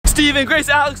Stephen, Grace,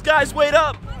 Alex, guys, wait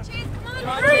up.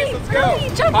 Hurry, let's go.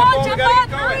 Jump on,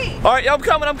 hurry. All right,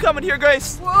 I'm coming here,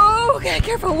 Grace. Whoa, okay,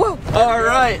 careful, whoa. All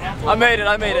right, I made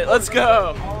it, let's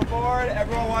go. All aboard,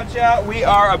 everyone watch out. We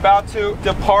are about to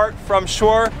depart from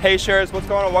shore. Hey Sharers, what's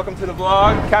going on? Welcome to the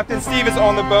vlog. Captain Steve is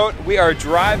on the boat. We are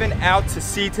driving out to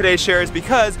sea today, Sharers,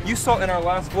 because you saw in our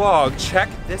last vlog, check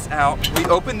this out. We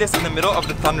opened this in the middle of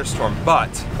the thunderstorm,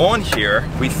 but on here,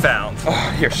 we found,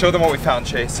 here, show them what we found,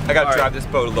 Chase. I gotta drive this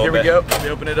boat a little bit. Here we go, let me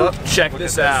open it up. Check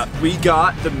this out. We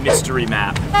got the mystery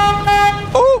map.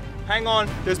 Oh, hang on,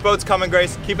 there's boats coming,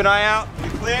 Grace. Keep an eye out. You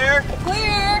clear?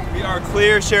 Clear. We are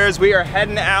clear, Sharers. We are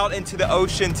heading out into the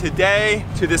ocean today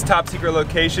to this top secret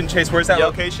location. Chase, where's that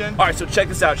location? All right, so check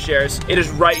this out, Shares. It is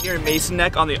right near Mason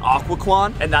Neck on the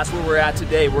Aquaquan, and that's where we're at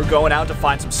today. We're going out to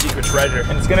find some secret treasure.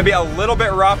 And it's gonna be a little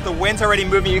bit rough. The wind's already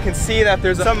moving. You can see that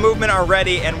there's some movement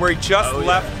already, and we're just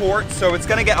left port, so it's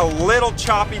gonna get a little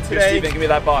choppy today. Here, Steven, give me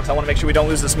that box. I wanna make sure we don't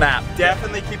lose this map.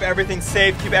 Definitely keep everything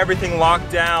safe, keep everything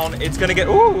locked down. It's gonna get,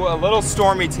 a little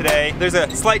stormy today. There's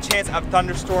a slight chance of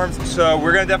thunderstorms, so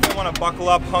we're gonna definitely wanna buckle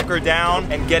up, hunker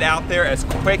down, and get out there as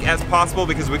quick as possible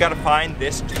because we gotta find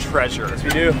this treasure. Yes, we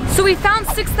do. So we found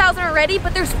 6,000 already,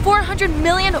 but there's 400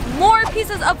 million more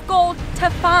pieces of gold to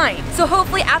find. So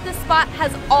hopefully at this spot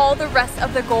has all the rest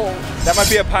of the gold. That might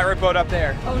be a pirate boat up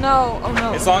there. Oh no, oh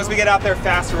no. As long as we get out there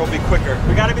faster, we'll be quicker.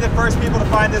 We gotta be the first people to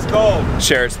find this gold.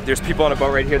 Shares, there's people on a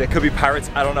boat right here that could be pirates.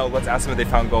 I don't know, let's ask them if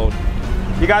they found gold.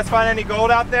 You guys find any gold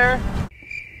out there?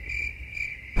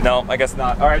 No, I guess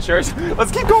not. All right, Shares,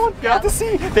 let's keep going. Get out to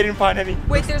sea. They didn't find any.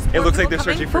 Wait, there's more It looks like people they're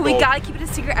coming, searching for but gold. we gotta keep it a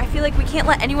secret. I feel like we can't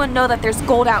let anyone know that there's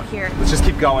gold out here. Let's just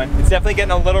keep going. It's definitely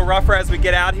getting a little rougher as we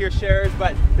get out here, Shares,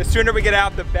 but the sooner we get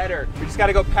out, the better. We just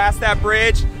gotta go past that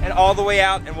bridge and all the way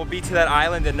out, and we'll be to that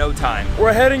island in no time.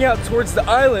 We're heading out towards the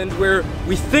island where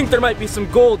we think there might be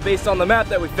some gold based on the map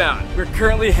that we found. We're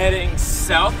currently heading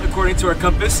south according to our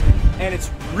compass, and it's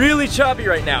really choppy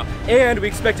right now. And we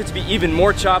expect it to be even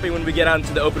more choppy when we get out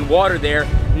into the open water there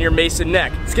near Mason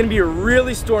Neck. It's gonna be a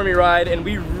really stormy ride, and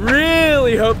we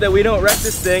really hope that we don't wreck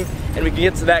this thing and we can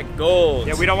get to that gold.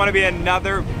 Yeah, we don't want to be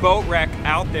another boat wreck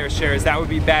out there, Shares. That would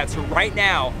be bad. So right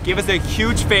now, give us a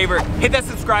huge favor. Hit that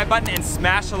subscribe button and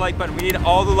smash the like button. We need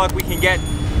all the luck we can get.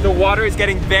 The water is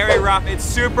getting very rough. It's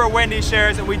super windy,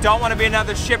 Shares, and we don't want to be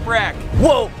another shipwreck.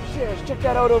 Whoa, Shares, check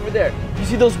that out over there. You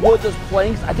see those wood, those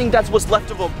planks? I think that's what's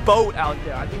left of a boat out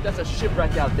there. I think that's a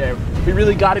shipwreck out there. We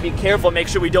really gotta be careful, make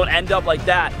sure we don't end up like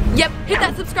that. Yep, hit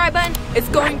that subscribe button. It's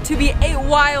going to be a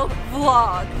wild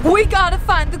vlog. We gotta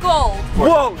find the gold.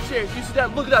 Whoa, Shares, you see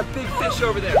that? Look at that big fish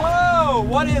over there. Whoa,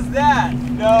 what is that?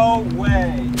 No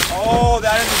way. Oh,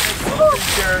 that is a big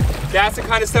sea creature. That's the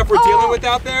kind of stuff we're dealing with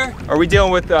out there? Are we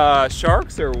dealing with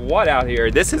sharks or what out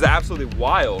here? This is absolutely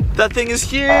wild. That thing is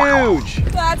huge.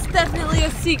 That's definitely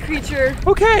a sea creature.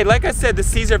 Okay, like I said, the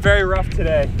seas are very rough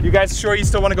today. You guys sure you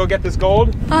still want to go get this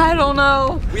gold? I don't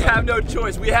know. We have no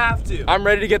choice, we have to. I'm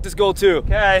ready to get this gold too.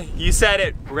 Okay, you said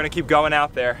it. We're gonna keep going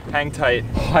out there. Hang tight.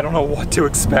 Oh, I don't know what to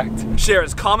expect.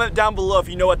 Shares, comment down below if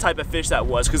you know what type of fish that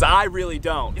was, because I really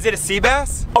don't. Is it a sea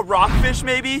bass? A rockfish,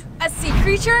 maybe? A sea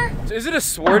creature? Is it a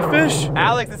swordfish?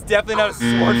 Alex, it's definitely not a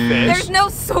swordfish. There's no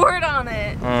sword on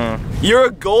it. You're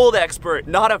a gold expert,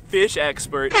 not a fish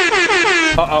expert.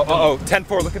 Uh-oh,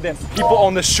 10-4, look at this. People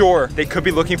on the shore, they could be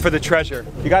looking for the treasure.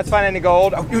 You guys find any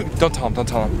gold? Oh, don't tell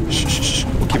them. Shh, shh, shh.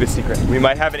 We'll keep it secret. We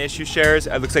might have an issue, Shares.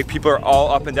 It looks like people are all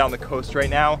up and down the coast right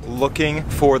now looking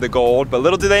for the gold, but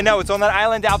little do they know, it's on that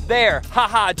island out there.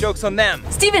 Haha, joke's on them.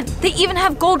 Steven, they even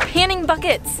have gold panning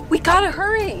buckets. We gotta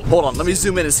hurry. Hold on, let me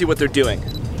zoom in and see what they're doing.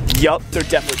 Yup, they're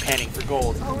definitely panning for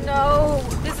gold. Oh no,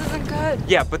 this isn't good.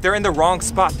 Yeah, but they're in the wrong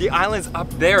spot. The island's up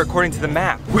there according to the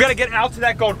map. We gotta get out to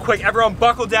that gold quick. Everyone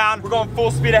buckle down. We're going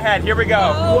full speed ahead. Here we go.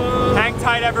 Whoa. Hang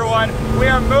tight, everyone. We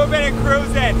are moving and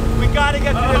cruising. We gotta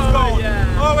get to this gold.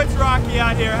 Yeah. Oh, it's rocky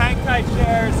out here. Hang tight,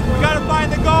 Shares. We gotta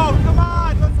find the gold. Come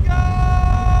on, let's go!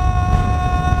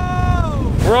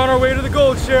 We're on our way to the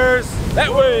gold, Shares.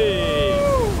 That way.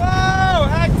 Whoa,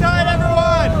 hang tight,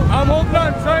 everyone. I'm holding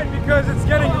on tight because it's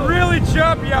getting really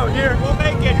choppy out here. We'll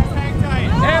make it. Just hang tight.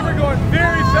 And we're going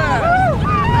very fast.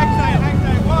 Hang tight, hang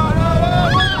tight. Whoa, whoa,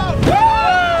 whoa, whoa.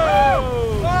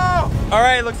 Whoa. All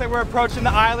right, looks like we're approaching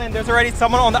the island. There's already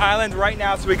someone on the island right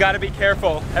now, so we gotta be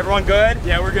careful. Everyone good?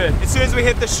 Yeah, we're good. As soon as we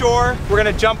hit the shore, we're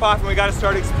gonna jump off and we gotta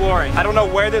start exploring. I don't know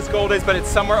where this gold is, but it's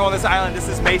somewhere on this island. This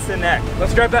is Mason Neck.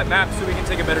 Let's grab that map so we can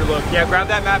take a better look. Yeah, grab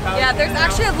that map out. Yeah, there's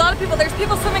actually a lot of people. There's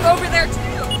people swimming over there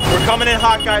too. We're coming in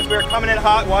hot, guys. We're coming in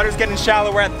hot. Water's getting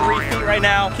shallow. We're at 3 feet right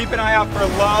now. Keep an eye out for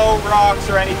low rocks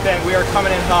or anything. We are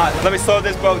coming in hot. Let me slow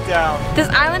this boat down. This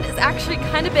island is actually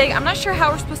kind of big. I'm not sure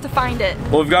how we're supposed to find it.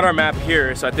 Well, we've got our map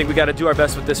here, so I think we got to do our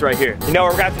best with this right here. You know,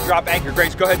 we're gonna have to drop anchor.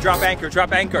 Grace, go ahead, drop anchor,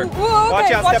 drop anchor. Whoa, okay,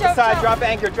 Watch out, watch step out, aside, stop. drop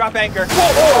anchor, drop anchor.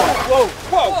 Whoa.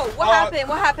 Whoa, what happened?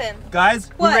 What happened? Guys,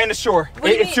 What? we ran to shore. What do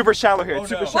you It's mean? super shallow here. It's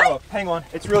super shallow. What? Hang on.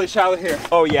 It's really shallow here.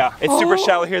 Oh yeah, it's super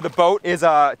shallow here. The boat is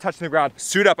touching the ground.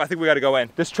 Suit up. I think we got to go in.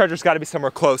 This treasure's got to be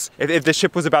somewhere close. If the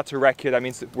ship was about to wreck here, that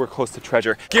means that we're close to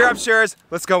treasure. Gear up, Sharers.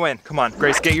 Let's go in. Come on,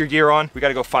 Grace, get your gear on. We got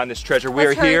to go find this treasure. We are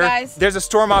Let's hurry, here. guys. There's a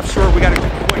storm offshore. We got to go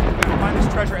quick. We got to find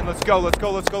this treasure and let's go. Let's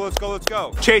go. Let's go. Let's go. Let's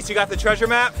go. Chase, you got the treasure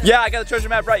map? Yeah, I got the treasure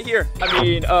map right here. I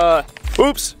mean,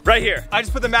 oops, right here. I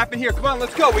just put the map in here. Come on,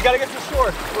 let's go. We gotta get to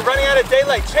shore. We're running out of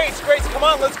daylight. Chase, Grace, come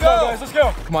on, let's go. Come on, guys, let's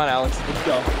go. Come on, Alex, let's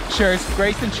go. Sharers,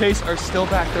 Grace and Chase are still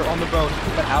back there on the boat,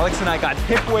 but Alex and I got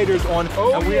hip waders on,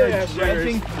 and we are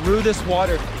dredging through this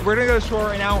water. We're gonna go to shore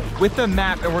right now with the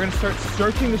map, and we're gonna start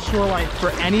searching the shoreline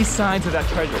for any signs of that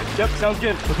treasure. Yep, sounds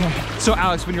good. Okay. So,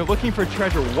 Alex, when you're looking for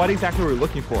treasure, what exactly are we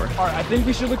looking for? All right, I think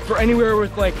we should look for anywhere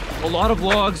with like a lot of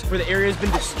logs, where the area's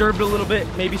been disturbed a little bit,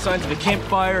 maybe signs of a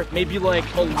campfire, maybe like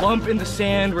a lump in the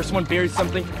sand where someone buried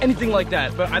something, anything like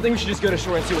that. But I think we should just go to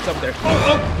shore and see what's up there.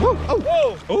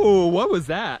 Oh, what was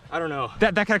that? I don't know.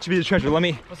 That could actually be the treasure.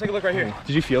 Let's take a look right here.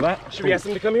 Did you feel that? Should we ask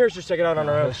them to come here or just check it out on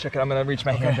our own? Let's check it out. I'm gonna reach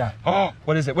my hand down. Oh,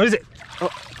 what is it? What is it?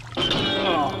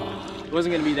 It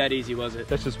wasn't gonna be that easy, was it?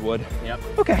 That's just wood. Yep.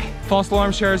 Okay. False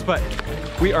alarm, Sharers, but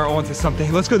we are on to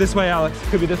something. Let's go this way, Alex.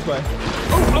 Could be this way.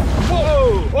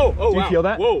 Whoa, Do you feel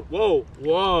that?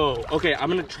 Whoa. Okay, I'm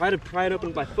gonna try to pry it open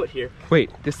with my foot here.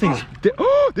 Wait, this thing's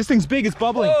this thing's big. It's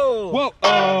bubbling. Whoa.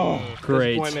 Oh,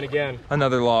 great. Disappointment again.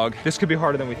 Another log. This could be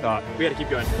harder than we thought. We gotta keep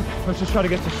going. Let's just try to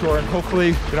get to shore and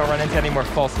hopefully we don't run into any more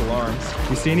false alarms.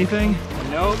 You see anything?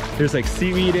 Nope. There's like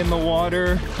seaweed in the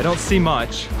water. I don't see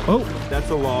much. Oh, that's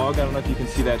a log. I don't know if you can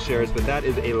see that, Sharers, but that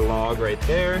is a log right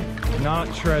there.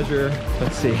 Not treasure.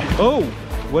 Let's see. Oh,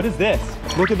 what is this?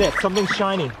 Look at this. Something's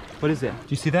shining. What is it? Do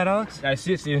you see that, Alex? I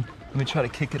see it, Steven. Let me try to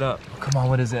kick it up. Come on,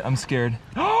 what is it? I'm scared.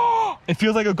 It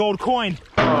feels like a gold coin.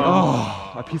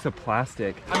 Oh, a piece of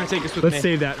plastic. I'm gonna take this with me. Let's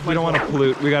save that. We don't want to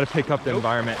pollute. We got to pick up the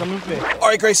environment. Come with me. All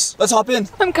right, Grace, let's hop in.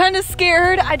 I'm kind of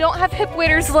scared. I don't have hip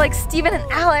waders like Stephen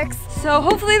and Alex, so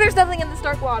hopefully there's nothing in this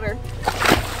dark water.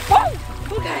 Whoa!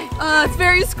 Okay. It's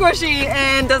very squishy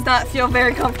and does not feel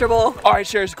very comfortable. All right,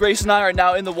 Sharers, Grace and I are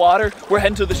now in the water. We're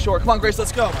heading to the shore. Come on, Grace,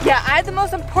 let's go. Yeah, I have the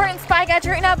most important spy gadget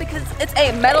right now because it's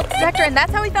a metal detector, and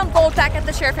that's how we found gold back at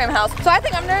the Sher family house. So I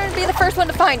think I'm gonna be the first one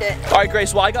to find it. All right,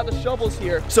 Grace, well, I got the shovels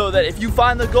here so that if you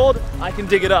find the gold, I can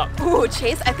dig it up. Ooh,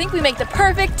 Chase, I think we make the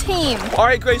perfect team. All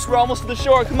right, Grace, we're almost to the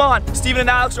shore. Come on. Stephen and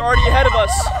Alex are already ahead of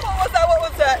us.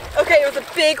 What was that? Okay, it was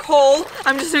a big hole.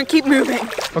 I'm just gonna keep moving.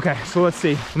 Okay, so let's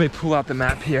see. Let me pull out the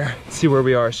map here. See where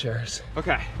we are, Sharers.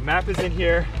 Okay, map is in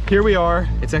here. Here we are.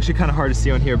 It's actually kind of hard to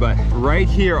see on here, but right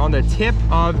here on the tip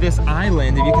of this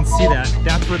island, if you can see that,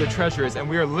 that's where the treasure is. And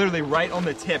we are literally right on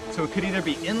the tip. So it could either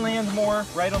be inland more,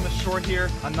 right on the shore here.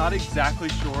 I'm not exactly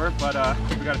sure, but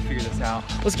we gotta figure this out.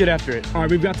 Let's get after it. All right,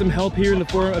 we've got some help here in the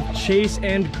form of Chase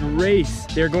and Grace.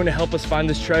 They're going to help us find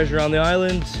this treasure on the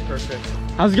island. Perfect.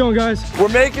 How's it going, guys? We're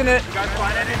making it. You guys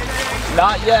find anything?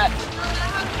 Not yet.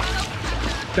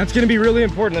 That's gonna be really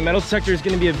important. The metal detector is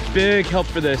gonna be a big help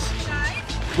for this.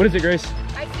 What is it, Grace?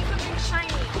 I see something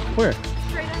shiny Where?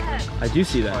 straight ahead. I do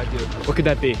see that. Oh, I do. What could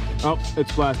that be? Oh,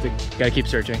 it's plastic. Gotta keep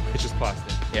searching. It's just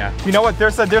plastic. Yeah. You know what?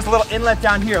 There's a little inlet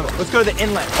down here. Let's go to the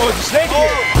inlet. Oh, it's a snake here.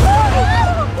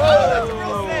 That's a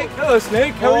real snake. Hello,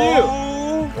 snake. How are you?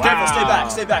 Wow. Careful, stay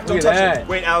back, stay back. Don't Look at touch that. it.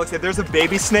 Wait, Alex, if there's a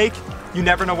baby snake, you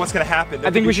never know what's gonna happen.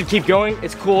 I think we should keep going.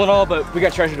 It's cool and all, but we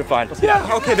got treasure to find. Let's go.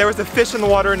 Yeah, okay, there was a fish in the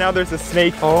water and now there's a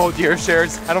snake. Oh dear,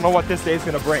 Sharers. I don't know what this day is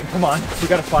gonna bring. Come on, we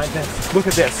gotta find this. Look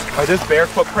at this. Are these bear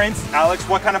footprints? Alex,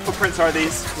 what kind of footprints are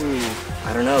these?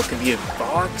 I don't know. It could be a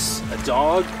fox, a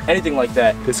dog, anything like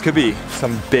that. This could be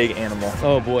some big animal.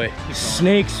 Oh boy.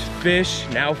 Snakes, fish,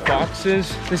 now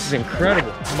foxes. This is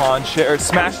incredible. Come on, Sharers,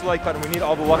 smash the like button. We need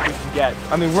all the luck we can get.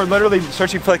 I mean, we're literally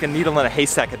searching for like a needle in a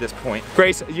haystack at this point.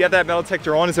 Grace, you have that metal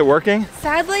detector on, is it working?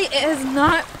 Sadly, it is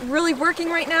not really working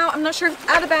right now. I'm not sure if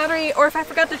it's out of battery or if I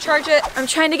forgot to charge it. I'm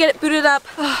trying to get it booted up.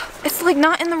 It's like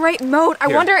not in the right mode. I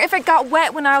wonder if it got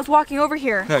wet when I was walking over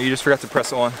here. No, you just forgot to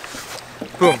press it on.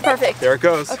 Boom. Perfect. There it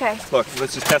goes. Okay. Look,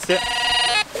 let's just test it.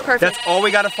 Perfect. That's all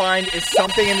we gotta find is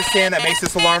something in the sand that makes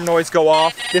this alarm noise go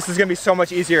off. This is gonna be so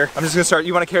much easier. I'm just gonna start,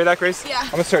 you wanna carry that, Grace? Yeah.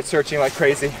 I'm gonna start searching like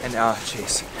crazy. And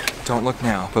Chase, don't look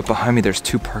now, but behind me there's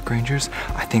 2 park rangers.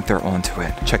 I think they're onto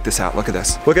it. Check this out, look at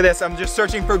this. Look at this, I'm just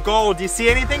searching for gold. Do you see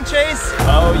anything, Chase?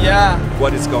 Oh yeah.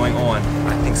 What is going on?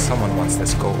 I think someone wants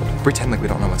this gold. Pretend like we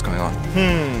don't know what's going on.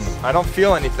 I don't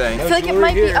feel anything. I feel like it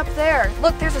might be up there.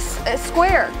 Look, there's a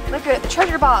square, like a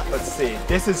treasure box. Let's see.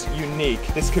 This is unique.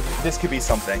 This could be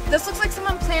something. This looks like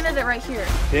someone planted it right here.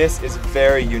 This is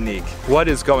very unique. What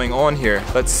is going on here?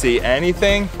 Let's see.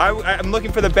 Anything? I'm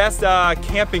looking for the best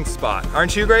camping spot.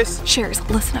 Aren't you, Grace? Shares,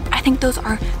 listen up. I think those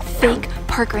are fake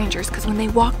park rangers because when they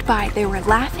walked by, they were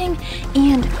laughing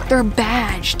and their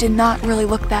badge did not really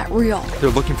look that real. They're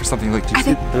looking for something. Like, do you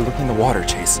see? They're looking in the water,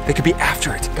 Chase. They could be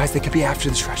after it. Guys, they could be after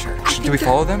the treasure. Do we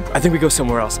follow them? I think we go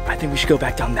somewhere else. I think we should go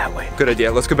back down that way. Good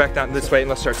idea. Let's go back down this way and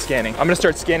let's start scanning. I'm gonna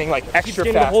start scanning like extra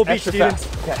scanning fast. the whole beach, extra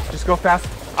fast. Okay, just go fast.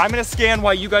 I'm gonna scan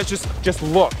while you guys just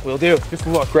look. Will do. Just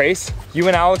look. Grace, you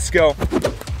and Alex go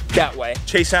that way.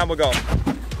 Chase and I will go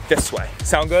this way.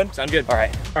 Sound good? Sound good. All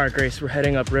right. All right, Grace, we're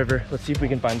heading upriver. Let's see if we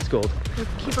can find this gold. Let's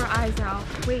keep our eyes out.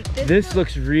 Wait, this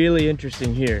looks really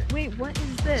interesting here. Wait, what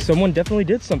is this? Someone definitely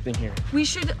did something here. We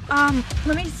should,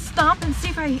 let me stop and see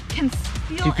if I can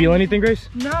feel. Do you feel anything, Grace?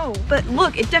 No, but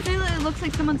look, it definitely looks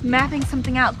like someone's mapping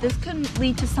something out. This could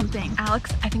lead to something.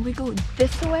 Alex, I think we go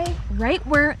this way, right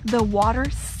where the water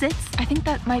sits. I think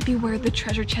that might be where the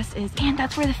treasure chest is, and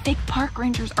that's where the fake park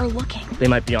rangers are looking. They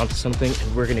might be onto something,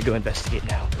 and we're gonna go investigate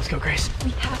now. Let's go, Grace.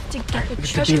 We have to get the We have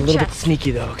treasure to be a little bit chest.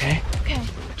 sneaky though, okay? Okay.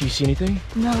 Do you see anything?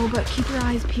 No, but keep your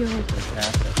eyes peeled.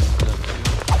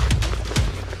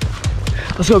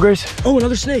 Let's go, Grace. Oh,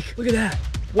 another snake. Look at that.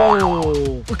 Whoa,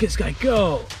 look at this guy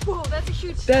go. Whoa, that's a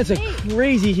huge That's snake. a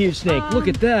crazy huge snake. Look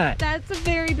at that. That's a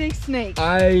very big snake.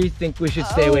 I think we should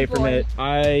stay away from it.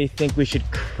 I think we should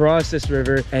cross this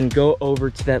river and go over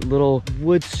to that little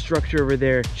wood structure over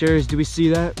there. Sharers, do we see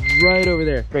that? Right over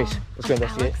there. Grace, let's go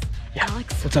investigate.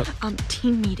 Alex, what's up?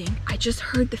 Team meeting. I just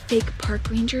heard the fake park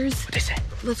rangers. What'd they say?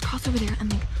 Let's cross over there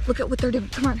and like look at what they're doing.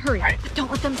 Come on, hurry. Right. But don't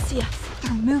let them see us.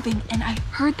 They're moving and I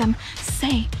heard them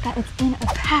say that it's in a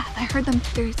path. I heard them,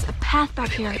 there's a path back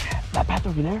here. That path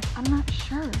over there? I'm not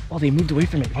sure. Well, they moved away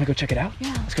from it. You wanna go check it out?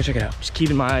 Yeah. Let's go check it out. Just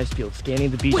keeping my eyes peeled, scanning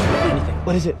the beach for anything.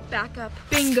 What is it? Back up.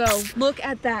 Bingo. Look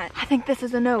at that. I think this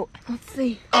is a note. Let's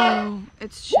see. Oh,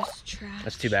 it's just trash.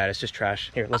 That's too bad. It's just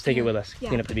trash. Here, let's take it with us. Yeah.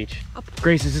 Clean up the beach. Up.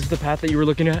 Grace, is this the path that you were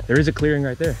looking at? There is a clearing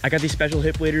right there. I got these special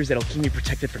hip waders that'll keep me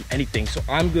protected from anything. So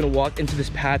I'm gonna walk into this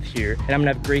path here, and I'm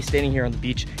gonna have Grace standing here on the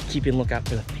beach, keeping lookout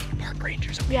for the fake park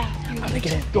rangers. Okay? Yeah. I'm gonna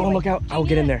get in. Go on lookout. I'll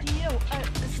get in there. Do you need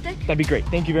a stick? That'd be great.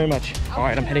 Thank you very much. All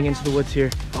right, I'm heading into the woods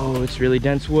here. Oh, it's really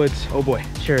dense woods. Oh boy.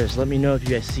 Sharers, let me know if you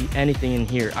guys see anything in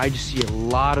here. I just see a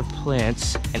lot of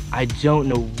plants, and I don't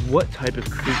know what type of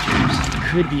creatures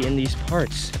could be in these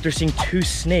parts. After seeing 2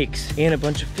 snakes and a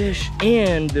bunch of fish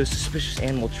and those suspicious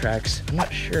animal tracks, I'm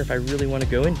not sure if I really want to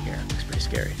go in here. Looks pretty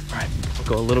scary. All right, we'll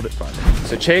go a little bit farther.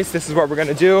 So Chase, this is what we're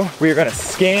gonna do. We are gonna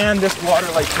scan this water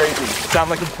like crazy. Sound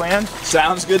like a plan?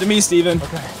 Sounds good to me, Stephen.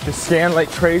 Okay. Just scan like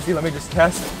crazy. Let me just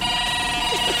test.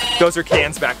 Those are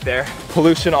cans back there.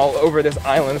 Pollution all over this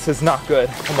island. This is not good.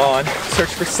 Come on. Search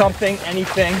for something,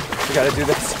 anything. We gotta do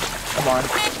this. Come on.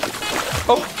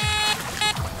 Oh.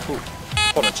 Ooh.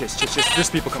 Hold on, Chase. There's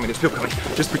people coming. There's people coming.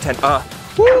 Just pretend.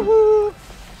 Woo-hoo.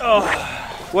 Oh.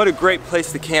 What a great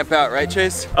place to camp out, right,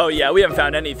 Chase? Oh yeah, we haven't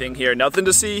found anything here. Nothing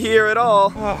to see here at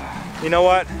all. You know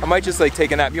what? I might just like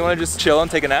take a nap. You wanna just chill and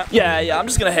take a nap? Yeah, I'm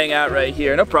just gonna hang out right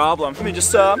here, no problem. Let me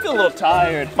just, I'm feeling a little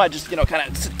tired. Might just, kind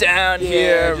of sit down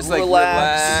here, just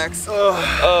relax. like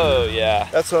relax. Oh yeah.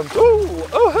 That's what I'm,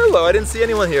 oh, hello. I didn't see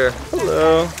anyone here.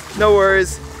 Hello. No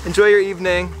worries. Enjoy your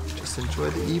evening. Just enjoy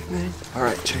the evening. All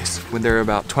right, Chase. When there are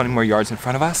about 20 more yards in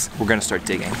front of us, we're gonna start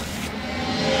digging.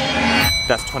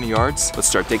 That's 20 yards. Let's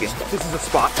start digging. This is a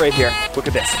spot right here. Look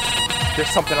at this. There's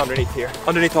something underneath here.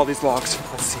 Underneath all these logs.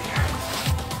 Let's see here.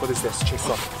 What is this? Chase,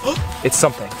 look. It's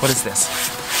something. What is this?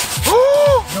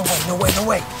 No way, no way, no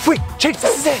way. Wait, Chase,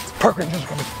 this is it. Park rangers are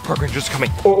coming. Park rangers are coming.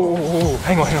 Oh.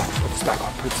 Hang on. Put this back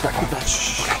on. Put this back on.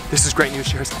 Okay, this is great news,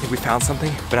 Sharers. I think we found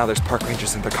something, but now there's park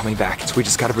rangers and they're coming back. So we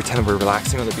just gotta pretend we're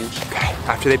relaxing on the beach. Okay,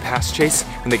 after they pass Chase,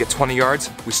 when they get 20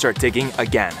 yards, we start digging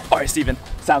again. All right, Stephen,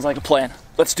 sounds like a plan.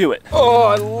 Let's do it. Oh,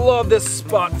 I love this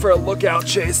spot for a lookout,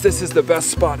 Chase. This is the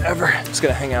best spot ever. I'm just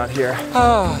gonna hang out here.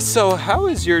 So how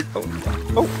is your,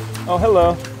 oh,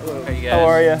 hello. How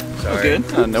are you? Sorry.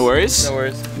 Good. No worries. No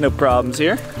worries. No problems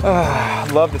here.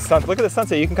 Love the sun. Look at the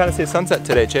sunset. You can kind of see the sunset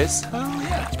today, Chase. Oh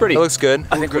yeah, it's pretty. It looks good.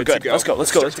 I think we're good. Let's go. Go.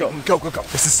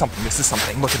 This is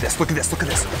something. Look at this.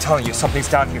 I'm telling you, something's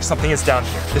down here. Something is down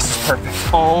here. This is perfect.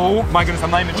 Oh my goodness,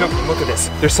 I'm not even joking. Look at this.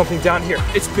 There's something down here.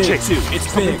 It's big too. It's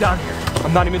something big. down here.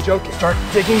 I'm not even joking. Start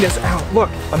digging this out. Look,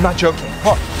 I'm not joking.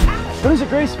 Huh. What is it,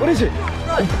 Grace? What is it?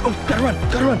 Oh, gotta run,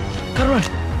 gotta run, gotta run.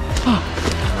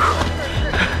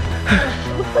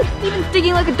 It looks like Stephen's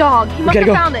digging like a dog. He must have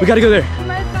found it. We gotta go there. He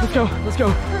might have found it. Let's go.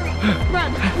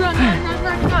 Run.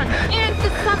 And the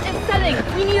sun is setting.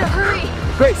 We need to hurry.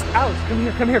 Grace, Alex,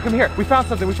 come here. We found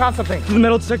something. Did the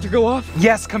metal detector go off?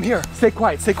 Yes, come here. Stay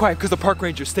quiet, because the park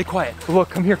rangers, stay quiet. Look,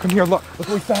 come here, look what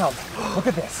we found. Look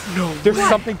at this. No. There's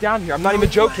something down here, I'm not even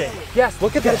joking. Yes,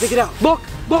 look at this. Take it out. Look.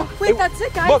 Wait, that's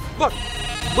it, guys.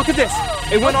 Look at this.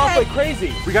 It went off like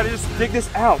crazy. We gotta just dig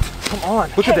this out. Come on,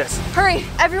 look at this. Hurry,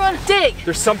 everyone, dig.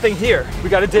 There's something here. We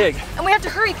gotta dig. And we have to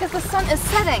hurry because the sun is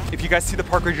setting. If you guys see the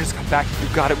park rangers come back,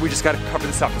 we just gotta cover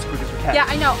this up as quick as we can. Yeah,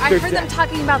 I know. I heard them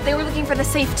talking about they were looking for the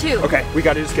safe too. Okay, we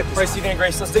gotta just get this. All right, Stephen and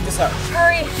Grace, let's dig this out.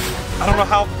 Hurry. I don't know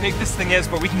how big this thing is,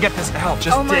 but we can get this out.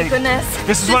 Just Oh my dig. goodness.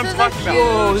 This is what I'm talking about.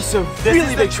 Whoa, this is a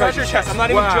really big treasure chest. I'm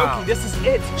not even joking. This is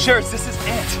it. Sure, this is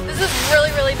it. This is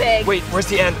really, really big. Wait, where's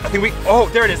the end? I think oh,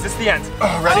 there it is. This is the end.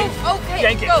 Oh, ready? Oh, okay.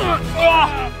 Yank it. Go.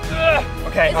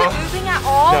 Okay. Is it moving at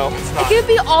all? No, it's not. It could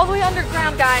be all the way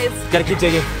underground, guys. Gotta keep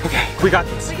digging. Okay, we got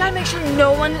this. We gotta make sure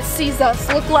no one sees us.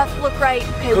 Look left, look right.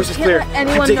 Okay, Coast we is can't clear. let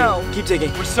anyone know. Keep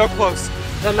digging. We're so close.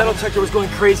 That metal detector was going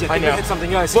crazy. I think know. we hit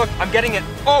something else. Look, I'm getting it.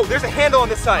 Oh, there's a handle on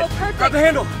this side. Oh, perfect. Grab the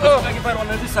handle. I can find one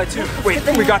on this side too. Wait,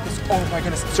 we got this. Oh my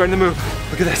goodness, it's starting to move.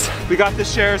 Look at this. We got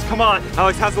this, Shares. Come on.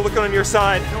 Alex, how's it looking on your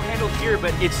side? No handle here,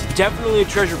 but it's definitely a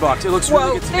treasure box. It looks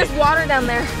really good to me. There's water down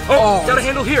there. Oh, got a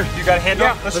handle here. You got a handle?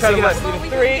 Yeah, Let's try dig it this. out.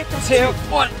 3, 2,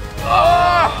 1.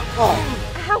 Oh.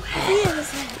 How heavy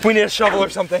is it? We need a shovel or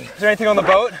something. Is there anything on the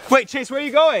boat? Wait, Chase, where are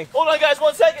you going? Hold on, guys,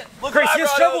 1 second. Look, Grace, I he has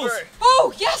brought shovels. over.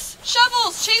 Oh, yes,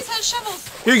 shovels. Chase has shovels.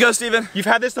 Here you go, Stephen. You've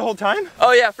had this the whole time?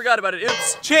 Oh yeah, forgot about it.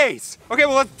 Oops. Chase. Okay,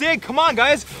 well, let's dig. Come on,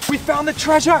 guys. We found the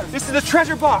treasure. This is the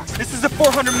treasure box. This is the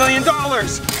 $400 million.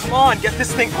 Come on, get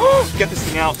this thing. Get this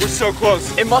thing out. We're so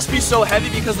close. It must be so heavy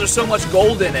because there's so much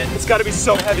gold in it. It's got to be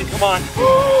so heavy. Come on.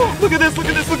 Look at this. Look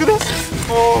at this. Look at this.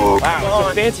 Oh, Wow,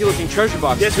 it's a fancy looking treasure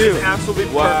box This too. is absolutely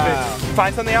perfect.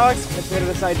 Find something, Alex? Let's go to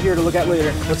the side here to look at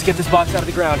later. Let's get this box out of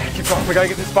the ground. Keep going. We gotta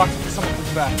get this box before someone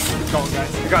comes back. Keep going,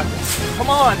 guys. We got this. Come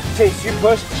on. Chase, you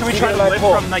push. Should we try to lift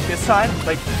from like this side?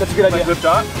 Like, That's a good idea. like lift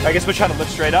up? I guess we're trying to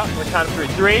lift straight up. We're counting 3.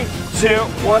 3, 2,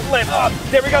 1, lift up.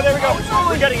 There we go, there we go.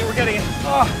 We're getting it, we're getting it.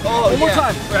 One more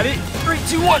time. Ready? 3,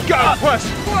 2, 1, go. Push.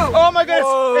 Whoa. Oh my goodness.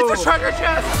 Whoa. It's a treasure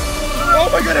chest. Oh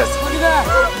my goodness. Look at that.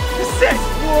 It's sick.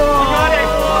 We got it.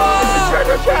 It's a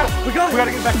treasure chest. We got it. We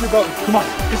gotta get back to the boat. Come on.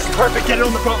 This is perfect. Get it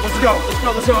on the boat. Let's go. Let's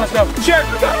go. Let's go. Let's go. Share.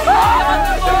 We got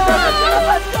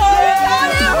it.